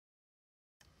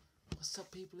What's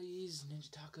up, peoplies? Ninja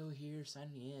Taco here,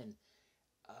 signing in.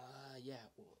 Yeah,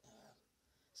 well,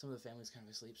 some of the family's kind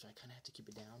of asleep, so I kind of have to keep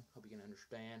it down. Hope you can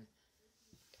understand.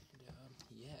 And,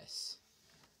 yes.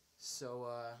 So,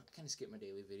 I kind of skipped my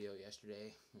daily video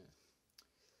yesterday.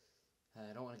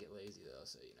 I don't want to get lazy, though,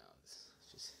 so, you know,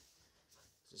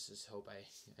 just hope I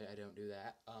don't do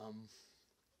that.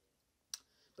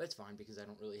 But it's fine, because I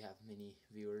don't really have many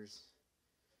viewers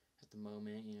at the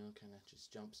moment, you know, kind of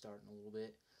just jump starting a little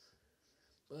bit.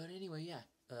 But anyway, yeah,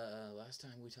 last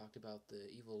time we talked about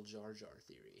the evil Jar Jar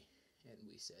theory, and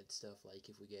we said stuff like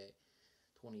if we get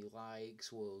 20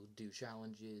 likes, we'll do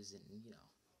challenges, and, you know,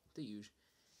 the usual.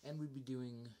 And we'd be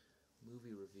doing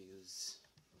movie reviews,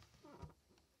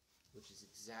 which is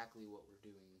exactly what we're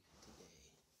doing today.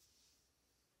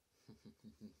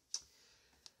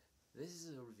 This is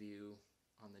a review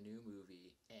on the new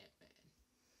movie, Ant-Man.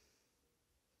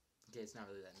 Okay, it's not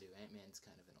really that new. Ant-Man's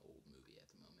kind of an old movie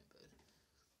at the moment, but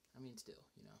I mean, still,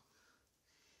 you know.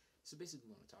 So basically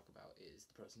what I want to talk about is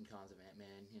the pros and cons of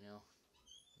Ant-Man, you know.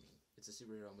 I mean, it's a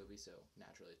superhero movie, so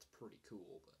naturally it's pretty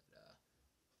cool, but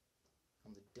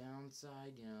on the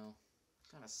downside, you know,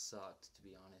 kind of sucked, to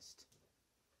be honest.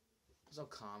 There's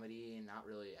no comedy and not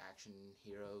really action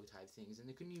hero type things, and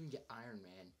they couldn't even get Iron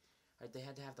Man. Right? They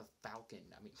had to have the Falcon.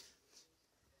 I mean,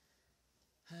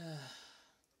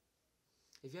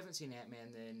 if you haven't seen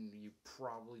Ant-Man, then you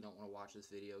probably don't want to watch this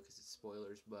video because it's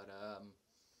spoilers, but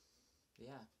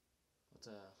yeah,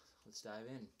 let's dive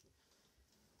in.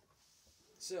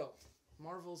 So,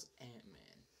 Marvel's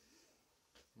Ant-Man.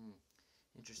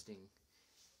 Interesting.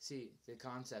 See, the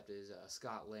concept is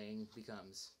Scott Lang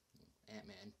becomes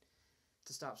Ant-Man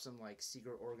to stop some, like,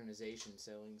 secret organization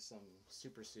selling some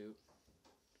super suit.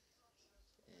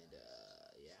 And,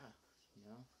 yeah, you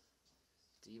know,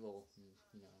 it's evil, and,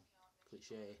 you know,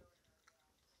 cliche.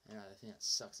 And the thing that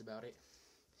sucks about it.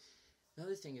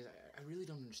 Another thing is, I really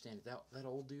don't understand it. That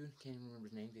old dude, can't even remember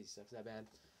his name because he sucks that bad.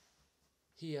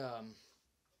 He, well,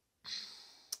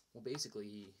 basically,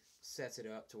 he sets it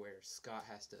up to where Scott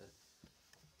has to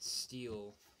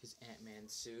steal his Ant-Man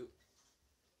suit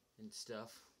and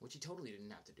stuff, which he totally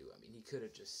didn't have to do. I mean, he could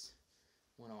have just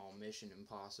went all Mission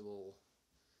Impossible,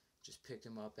 just picked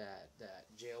him up at that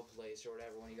jail place or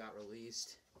whatever when he got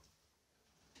released.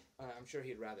 I'm sure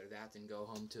he'd rather that than go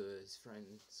home to his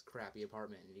friend's crappy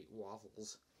apartment and eat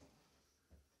waffles.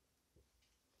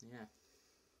 Yeah.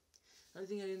 Another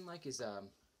thing I didn't like is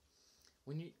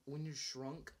when you're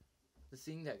shrunk, the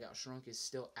thing that got shrunk is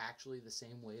still actually the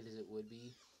same weight as it would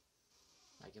be.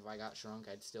 Like, if I got shrunk,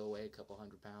 I'd still weigh a couple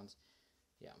 100 pounds.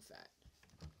 Yeah, I'm fat.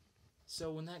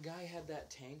 So when that guy had that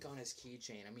tank on his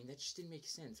keychain, I mean, that just didn't make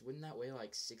sense. Wouldn't that weigh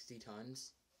like 60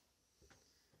 tons?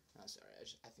 Oh, sorry,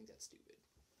 I think that's stupid,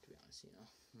 to be honest, you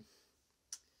know.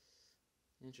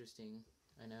 Interesting,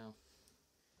 I know.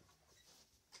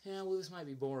 Yeah, well, this might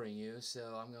be boring you,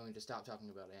 so I'm going to stop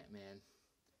talking about Ant-Man.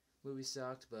 Movie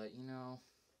sucked, but, you know,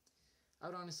 I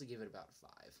would honestly give it about a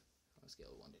 5 on a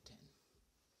scale of 1 to 10.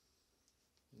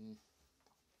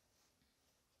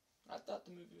 I thought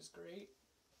the movie was great.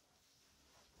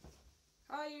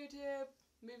 Hi YouTube!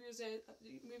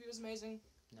 Movie was amazing.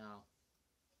 No.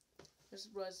 This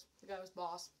was the guy was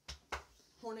boss.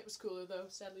 Hornet was cooler though,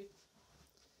 sadly.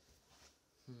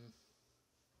 The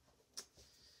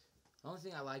only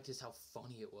thing I liked is how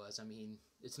funny it was. I mean,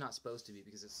 it's not supposed to be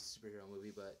because it's a superhero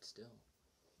movie, but still.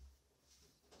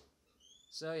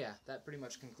 So yeah, that pretty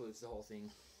much concludes the whole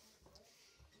thing.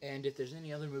 And if there's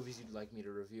any other movies you'd like me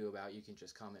to review about, you can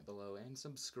just comment below and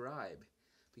subscribe,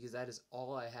 because that is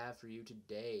all I have for you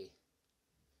today.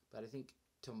 But I think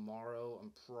tomorrow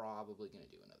I'm probably going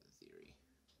to do another theory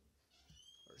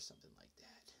or something like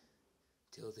that.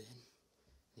 Till then,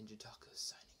 Ninja Tacos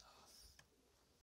signing.